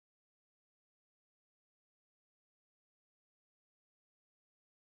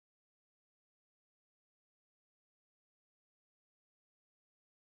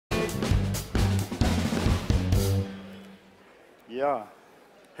Yeah.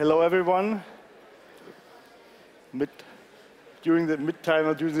 Hello, everyone. During the mid-time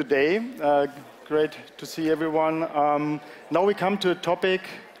or during the day, great to see everyone. Now we come to a topic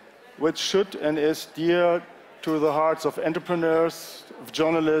which should and is dear to the hearts of entrepreneurs, of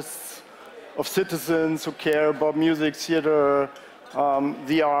journalists, of citizens who care about music, theater,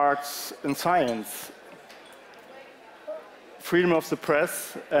 the arts, and science. Freedom of the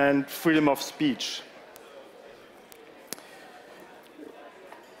press and freedom of speech.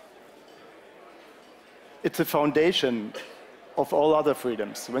 It's a foundation of all other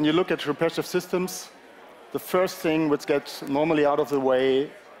freedoms. When you look at repressive systems, the first thing which gets normally out of the way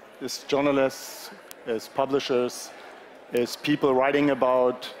is journalists, is publishers, is people writing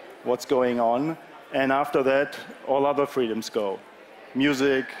about what's going on. And after that, all other freedoms go.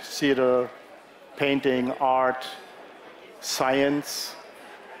 Music, theater, painting, art, science.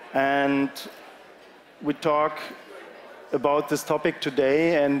 And we talk about this topic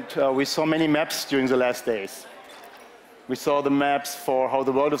today, and we saw many maps during the last days. We saw the maps for how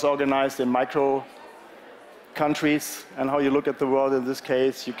the world is organized in micro countries and how you look at the world in this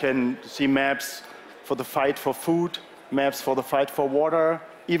case. You can see maps for the fight for food, maps for the fight for water,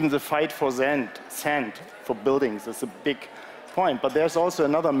 even the fight for sand for buildings is a big point. But there's also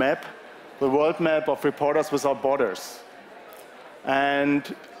another map, the world map of Reporters Without Borders.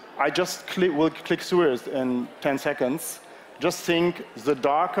 And I just will click through it in 10 seconds. Just think, the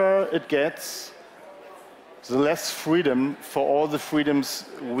darker it gets, the less freedom for all the freedoms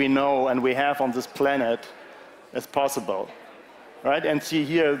we know and we have on this planet as possible. Right? And see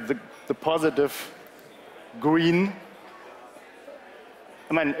here the positive green.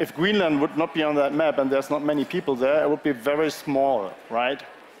 I mean, if Greenland would not be on that map and there's not many people there, it would be very small, right?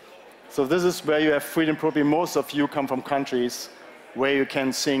 So this is where you have freedom. Probably most of you come from countries where you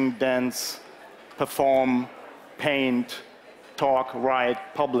can sing, dance, perform, paint, talk, write,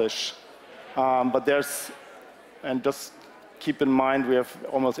 publish. But there's, and just keep in mind, we have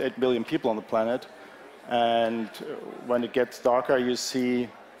almost 8 billion people on the planet. And when it gets darker, you see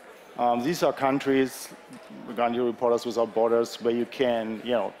these are countries, regarding Reporters Without Borders, where you can,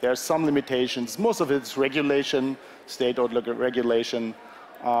 there's some limitations. Most of it's regulation, state-owned regulation.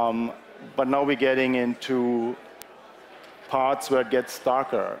 But now we're getting into parts where it gets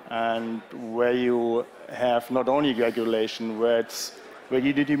darker and where you have not only regulation, where you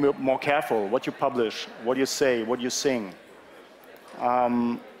need to be more careful what you publish, what you say, what you sing.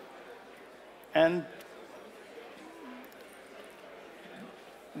 And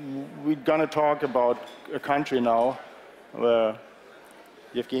we're going to talk about a country now where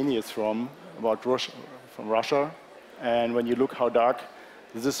Yevgeny is from Russia. And when you look how dark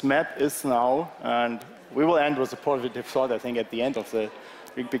this map is now, and we will end with a positive thought, I think, at the end of the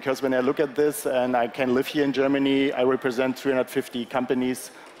week, because when I look at this, and I can live here in Germany, I represent 350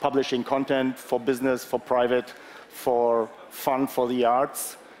 companies publishing content for business, for private, for fun, for the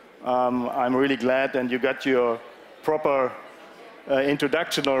arts. I'm really glad, and you got your proper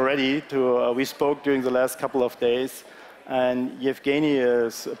introduction already. We spoke during the last couple of days, and Yevgeny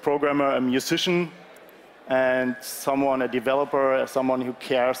is a programmer, a musician, and a developer, someone who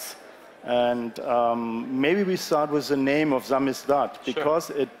cares. And maybe we start with the name of Samizdat, because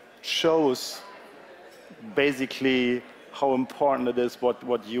it shows basically how important it is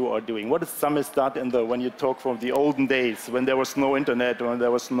what you are doing. What is Samizdat when you talk from the olden days, when there was no internet, when there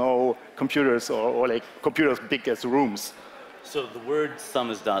was no computers, or like computers big as rooms? So the word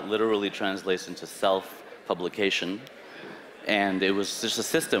Samizdat literally translates into self-publication. And it was just a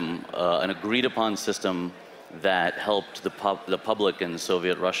system, an agreed-upon system that helped the public in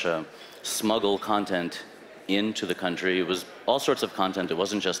Soviet Russia smuggle content into the country. It was all sorts of content. It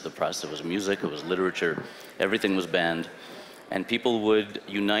wasn't just the press. It was music. It was literature. Everything was banned. And people would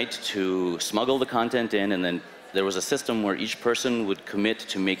unite to smuggle the content in, and then there was a system where each person would commit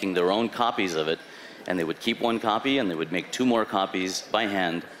to making their own copies of it, and they would keep one copy, and they would make 2 more copies by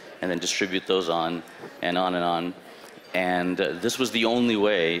hand, and then distribute those on and on and on. And this was the only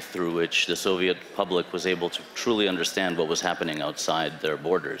way through which the Soviet public was able to truly understand what was happening outside their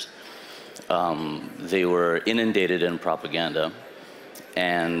borders. They were inundated in propaganda,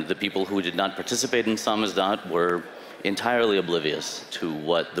 and the people who did not participate in Samizdat were entirely oblivious to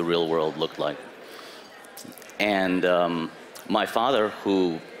what the real world looked like. And my father,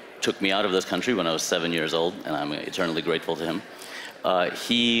 who took me out of this country when I was 7 years old, and I'm eternally grateful to him,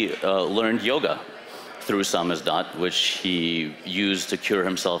 he learned yoga through Samizdat, which he used to cure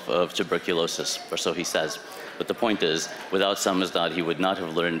himself of tuberculosis, or so he says. But the point is, without Samizdat, he would not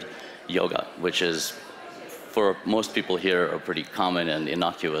have learned yoga, which is, for most people here, a pretty common and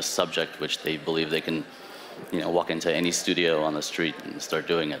innocuous subject, which they believe they can walk into any studio on the street and start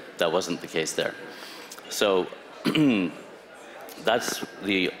doing it. That wasn't the case there. So that's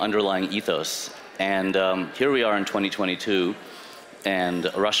the underlying ethos. And here we are in 2022, and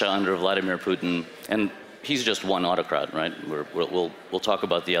Russia under Vladimir Putin, and he's just one autocrat, right? We'll talk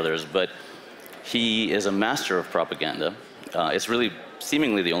about the others, but he is a master of propaganda. It's really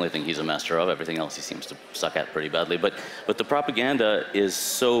seemingly the only thing he's a master of. Everything else he seems to suck at pretty badly. But the propaganda is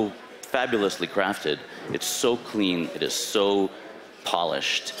so fabulously crafted. It's so clean. It is so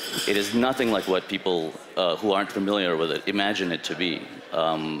polished. It is nothing like what people who aren't familiar with it imagine it to be.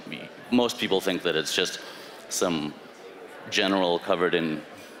 Most people think that it's just some general covered in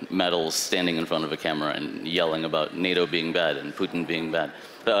medals standing in front of a camera and yelling about NATO being bad and Putin being bad,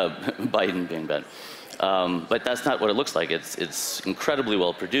 Biden being bad. But that's not what it looks like. It's incredibly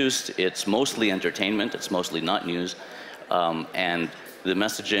well produced. It's mostly entertainment. It's mostly not news. And the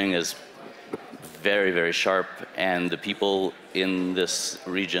messaging is very, very sharp. And the people in this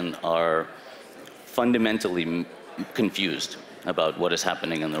region are fundamentally confused about what is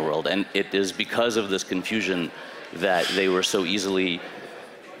happening in the world. And it is because of this confusion that they were so easily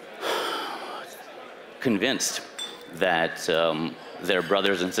convinced that their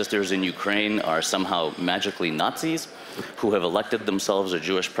brothers and sisters in Ukraine are somehow magically Nazis who have elected themselves a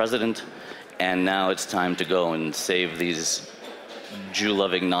Jewish president, and now it's time to go and save these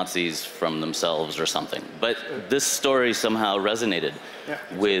Jew-loving Nazis from themselves or something. But this story somehow resonated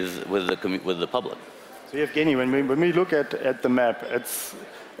with the public. So Yevgeny, when we look at the map,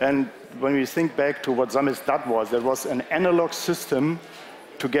 and when we think back to what Samizdat was, there was an analog system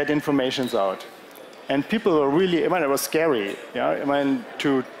to get informations out. And people were really, it was scary,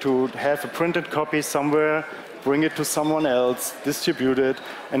 to have a printed copy somewhere, bring it to someone else, distribute it,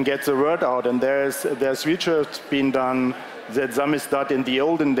 and get the word out. And there's research being done that Samizdat in the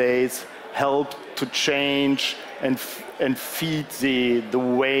olden days helped to change and feed the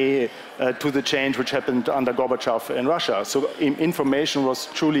way to the change which happened under Gorbachev in Russia. So information was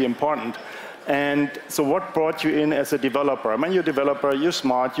truly important. And so what brought you in as a developer? You're a developer, you're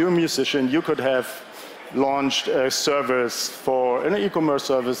smart, you're a musician, you could have launched a service for an e-commerce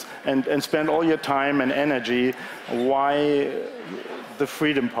service and spend all your time and energy. Why the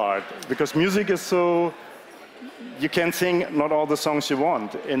freedom part? Because music is so, you can sing not all the songs you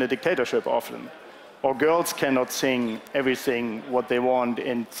want in a dictatorship often. Or girls cannot sing everything what they want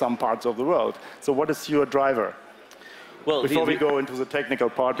in some parts of the world. So what is your driver? Well, before we go into the technical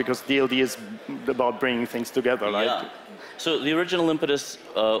part, because DLD is about bringing things together, right? Yeah. So the original impetus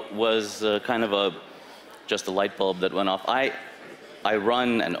was kind of just a light bulb that went off. I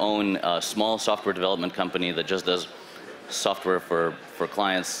run and own a small software development company that just does software for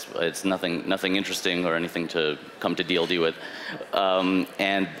clients. It's nothing interesting or anything to come to DLD with.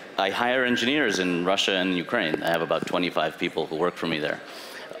 And I hire engineers in Russia and Ukraine. I have about 25 people who work for me there.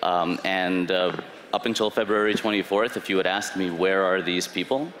 Up until February 24th, if you had asked me where are these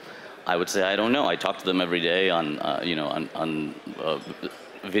people, I would say I don't know. I talk to them every day on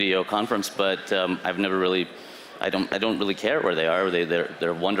video conference, but I've never really. I don't really care where they are.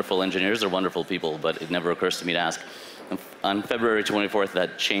 They're wonderful engineers. They're wonderful people, but it never occurs to me to ask. On February 24th,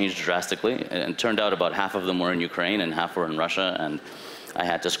 that changed drastically, and it turned out about half of them were in Ukraine and half were in Russia, and I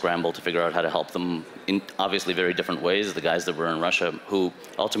had to scramble to figure out how to help them in obviously very different ways. The guys that were in Russia, who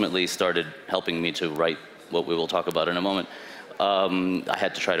ultimately started helping me to write what we will talk about in a moment, I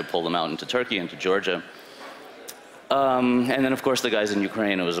had to try to pull them out into Turkey, into Georgia. And then, of course, the guys in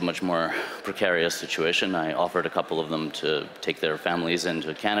Ukraine, it was a much more precarious situation. I offered a couple of them to take their families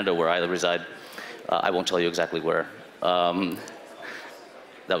into Canada, where I reside. I won't tell you exactly where. That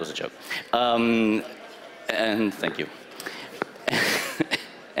was a joke. And thank you.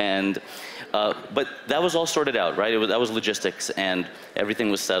 But that was all sorted out, right? That was logistics, and everything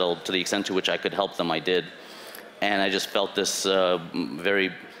was settled. To the extent to which I could help them, I did. And I just felt this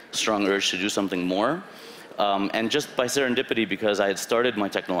very strong urge to do something more. And just by serendipity, because I had started my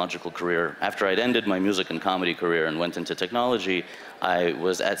technological career, after I'd ended my music and comedy career and went into technology, I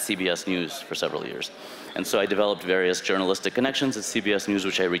was at CBS News for several years. And so I developed various journalistic connections at CBS News,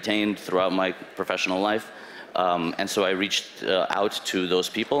 which I retained throughout my professional life. And so I reached out to those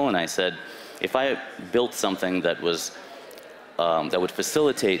people, and I said, if I built something that was that would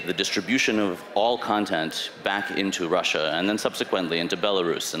facilitate the distribution of all content back into Russia and then subsequently into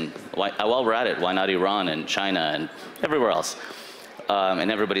Belarus, and while we're at it, why not Iran and China and everywhere else?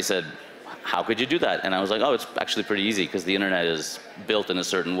 And everybody said, how could you do that? And I was like, oh, it's actually pretty easy, because the internet is built in a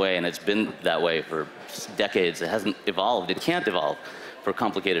certain way, and it's been that way for decades. It hasn't evolved. It can't evolve for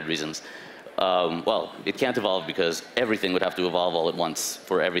complicated reasons. Well, it can't evolve because everything would have to evolve all at once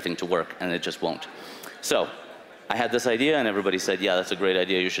for everything to work, and it just won't. So I had this idea, and everybody said, yeah, that's a great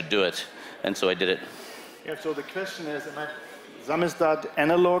idea, you should do it. And so I did it. Yeah, so the question is, Samizdat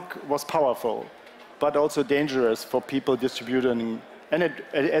analog was powerful, but also dangerous for people distributing. And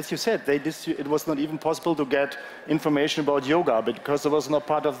as you said, it was not even possible to get information about yoga because it was not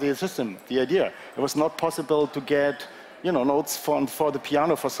part of the system, the idea. It was not possible to get, notes for the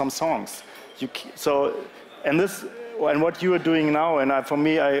piano for some songs. And what you are doing now, and for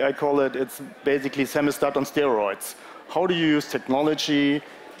me, I call it's basically Samizdat on steroids. How do you use technology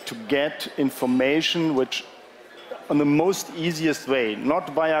to get information which on the most easiest way, not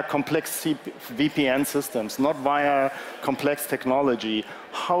via complex VPN systems, not via complex technology.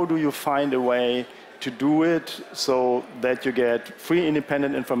 How do you find a way to do it so that you get free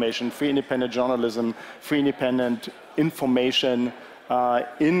independent information, free independent journalism, free independent information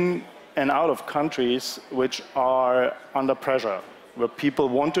in and out of countries which are under pressure, where people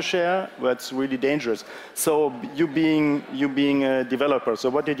want to share, where it's really dangerous. So you being a developer, so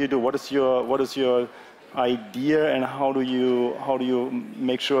what did you do? What is your idea, and how do you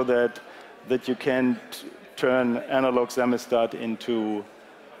make sure that you can turn analog Samizdat into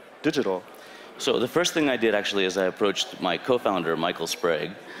digital? So the first thing I did actually is I approached my co-founder, Michael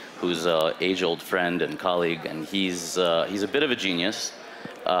Sprague, who's an age-old friend and colleague, and he's a bit of a genius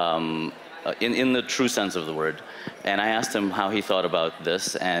in the true sense of the word. And I asked him how he thought about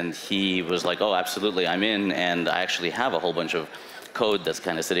this, and he was like, oh, absolutely, I'm in, and I actually have a whole bunch of code that's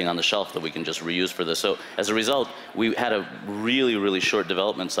kind of sitting on the shelf that we can just reuse for this. So as a result, we had a really, really short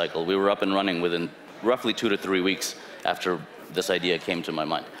development cycle. We were up and running within roughly 2 to 3 weeks after this idea came to my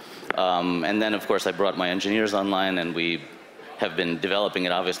mind. And then, of course, I brought my engineers online, and we have been developing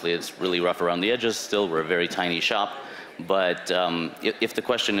it. Obviously, it's really rough around the edges still. We're a very tiny shop. But if the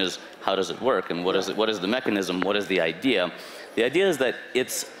question is, how does it work, and what is the mechanism, what is the idea is that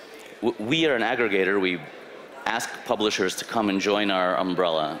we are an aggregator. We ask publishers to come and join our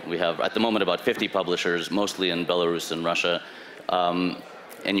umbrella. We have, at the moment, about 50 publishers, mostly in Belarus and Russia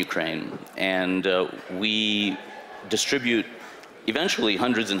and Ukraine. And we distribute eventually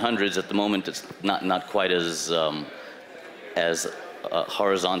hundreds and hundreds. At the moment, it's not quite as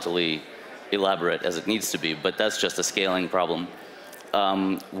horizontally elaborate as it needs to be, but that's just a scaling problem.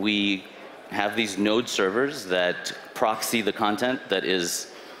 We have these node servers that proxy the content that is,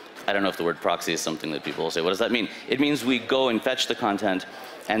 I don't know if the word proxy is something that people will say. What does that mean? It means we go and fetch the content,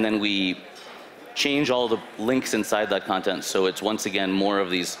 and then we change all the links inside that content, so it's once again more of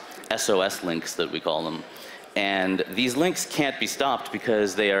these SOS links that we call them. And these links can't be stopped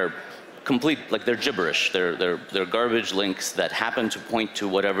because they are complete, like they're gibberish. They're garbage links that happen to point to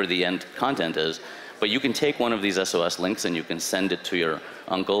whatever the end content is. But you can take one of these SOS links and you can send it to your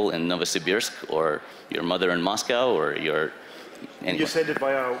uncle in Novosibirsk, or your mother in Moscow, or your... Anyway. You send it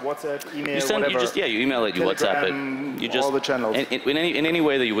via WhatsApp, email, whatever. You email it, you WhatsApp it. You just, all the channels. In any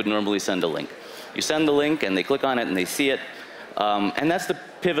way that you would normally send a link. You send the link and they click on it and they see it. And that's the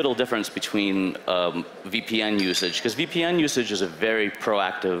pivotal difference between VPN usage, because VPN usage is a very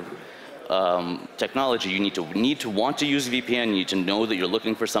proactive technology. You need to want to use VPN. You need to know that you're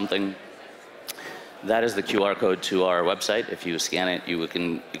looking for something. That is the QR code to our website. If you scan it, you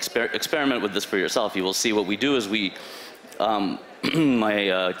can experiment with this for yourself. You will see what we do is we,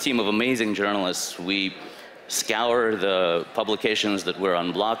 my team of amazing journalists, we scour the publications that we're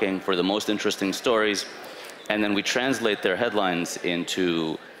unblocking for the most interesting stories, and then we translate their headlines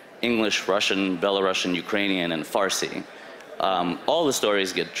into English, Russian, Belarusian, Ukrainian, and Farsi. All the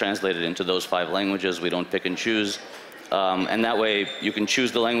stories get translated into those 5 languages. We don't pick and choose. And that way, you can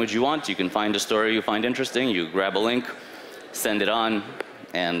choose the language you want. You can find a story you find interesting. You grab a link, send it on,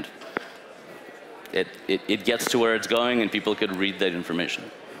 and it gets to where it's going, and people could read that information.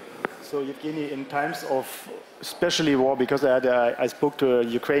 So, Yevgeny, in times of especially war, because I spoke to a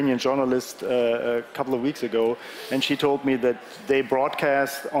Ukrainian journalist a couple of weeks ago, and she told me that they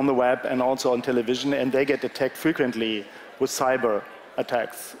broadcast on the web and also on television, and they get attacked frequently with cyber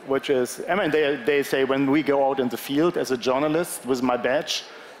attacks, which is, I mean, they say when we go out in the field as a journalist with my badge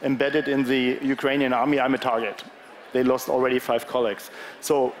embedded in the Ukrainian army, I'm a target. They lost already 5 colleagues.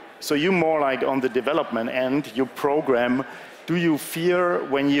 So you more like on the development end, you program. Do you fear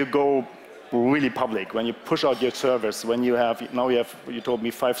when you go really public, when you push out your servers, when you have, now you told me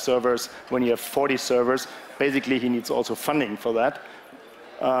 5 servers, when you have 40 servers, basically he needs also funding for that.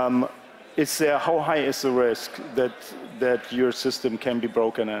 How high is the risk that your system can be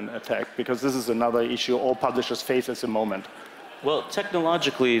broken and attacked? Because this is another issue all publishers face at the moment. Well,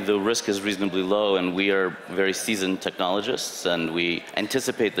 technologically, the risk is reasonably low, and we are very seasoned technologists, and we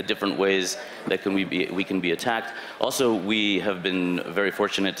anticipate the different ways that we can be attacked. Also, we have been very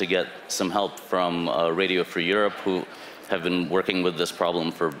fortunate to get some help from Radio Free Europe, who have been working with this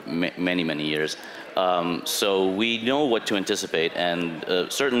problem for many, many years. So we know what to anticipate, and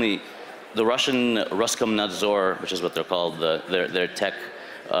certainly the Russian Roskomnadzor, which is what they're called, their tech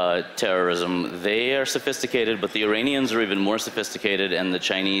terrorism, they are sophisticated, but the Iranians are even more sophisticated, and the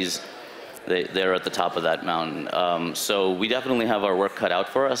Chinese, they're at the top of that mountain. So we definitely have our work cut out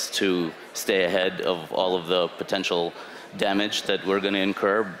for us to stay ahead of all of the potential damage that we're going to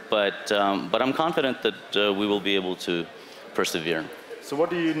incur, but I'm confident that we will be able to persevere. So what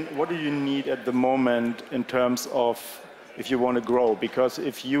do you need at the moment in terms of if you want to grow? Because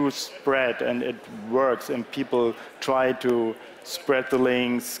if you spread and it works and people try to spread the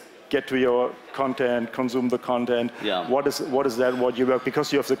links, get to your content, consume the content, yeah. what is that what you work?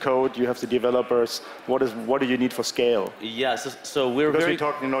 Because you have the code, you have the developers, what do you need for scale? Yeah, so we're because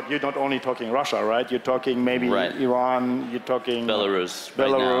very... you're not only talking Russia, right? You're talking maybe right. Iran, you're talking... Belarus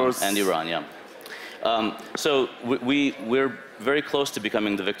right now, and Iran, yeah. So we're very close to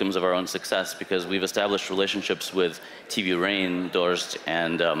becoming the victims of our own success because we've established relationships with TV Rain, Dorst,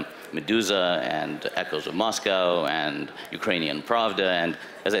 and Meduza, and Echoes of Moscow, and Ukrainian Pravda, and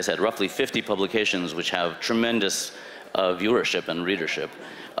as I said, roughly 50 publications which have tremendous viewership and readership.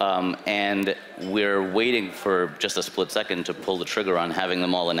 And we're waiting for just a split second to pull the trigger on having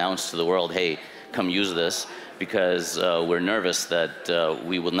them all announce to the world, hey, come use this, because we're nervous that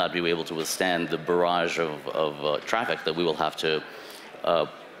we will not be able to withstand the barrage of traffic that we will have to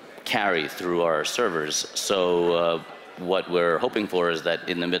carry through our servers. So what we're hoping for is that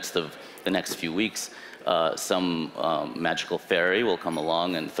in the midst of the next few weeks, some magical fairy will come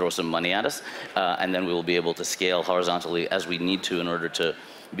along and throw some money at us, and then we will be able to scale horizontally as we need to in order to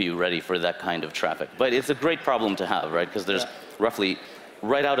be ready for that kind of traffic. But it's a great problem to have, right? Because there's roughly,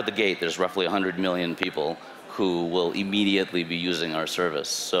 right out of the gate, there's roughly 100 million people who will immediately be using our service.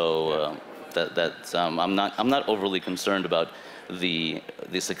 So I'm not overly concerned about the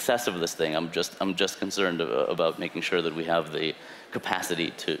success of this thing. I'm just concerned about making sure that we have the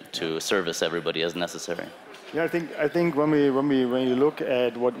capacity to service everybody as necessary. Yeah, I think when you look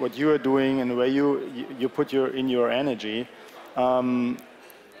at what you are doing and where you put your energy,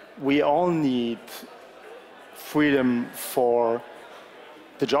 we all need freedom for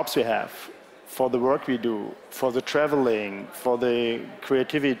the jobs we have, for the work we do, for the traveling, for the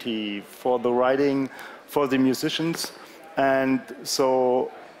creativity, for the writing, for the musicians. And so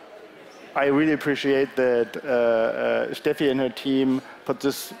I really appreciate that Steffi and her team put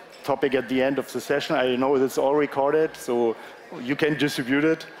this topic at the end of the session. I know it's all recorded, so you can distribute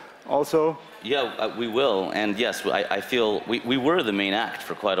it also. Yeah, we will. And yes, I feel we were the main act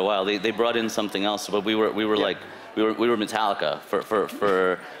for quite a while. They brought in something else, but we were like, we were Metallica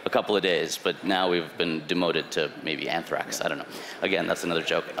for a couple of days, but now we've been demoted to maybe Anthrax. I don't know. Again, that's another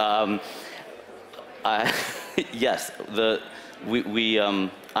joke. Yes,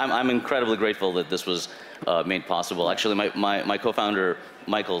 I'm incredibly grateful that this was made possible. Actually, my co-founder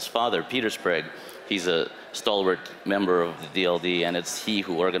Michael's father, Peter Sprague, he's a stalwart member of the DLD, and it's he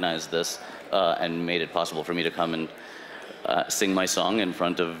who organized this and made it possible for me to come and sing my song in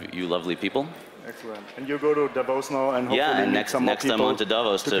front of you lovely people. Excellent. And you go to Davos now, and hopefully next time on to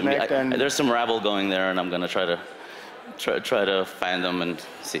Davos. There's some rabble going there, and I'm going to try to find them and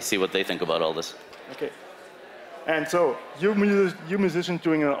see what they think about all this. Okay. And so you musicians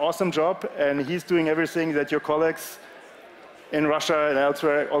doing an awesome job, and he's doing everything that your colleagues in Russia and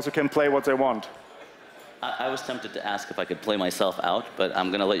elsewhere also can play what they want. I was tempted to ask if I could play myself out, but I'm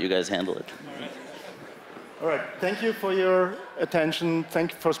going to let you guys handle it. All right. Thank you for your attention.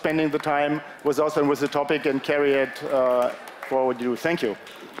 Thank you for spending the time with us and with the topic and carry it for what you do. Thank you.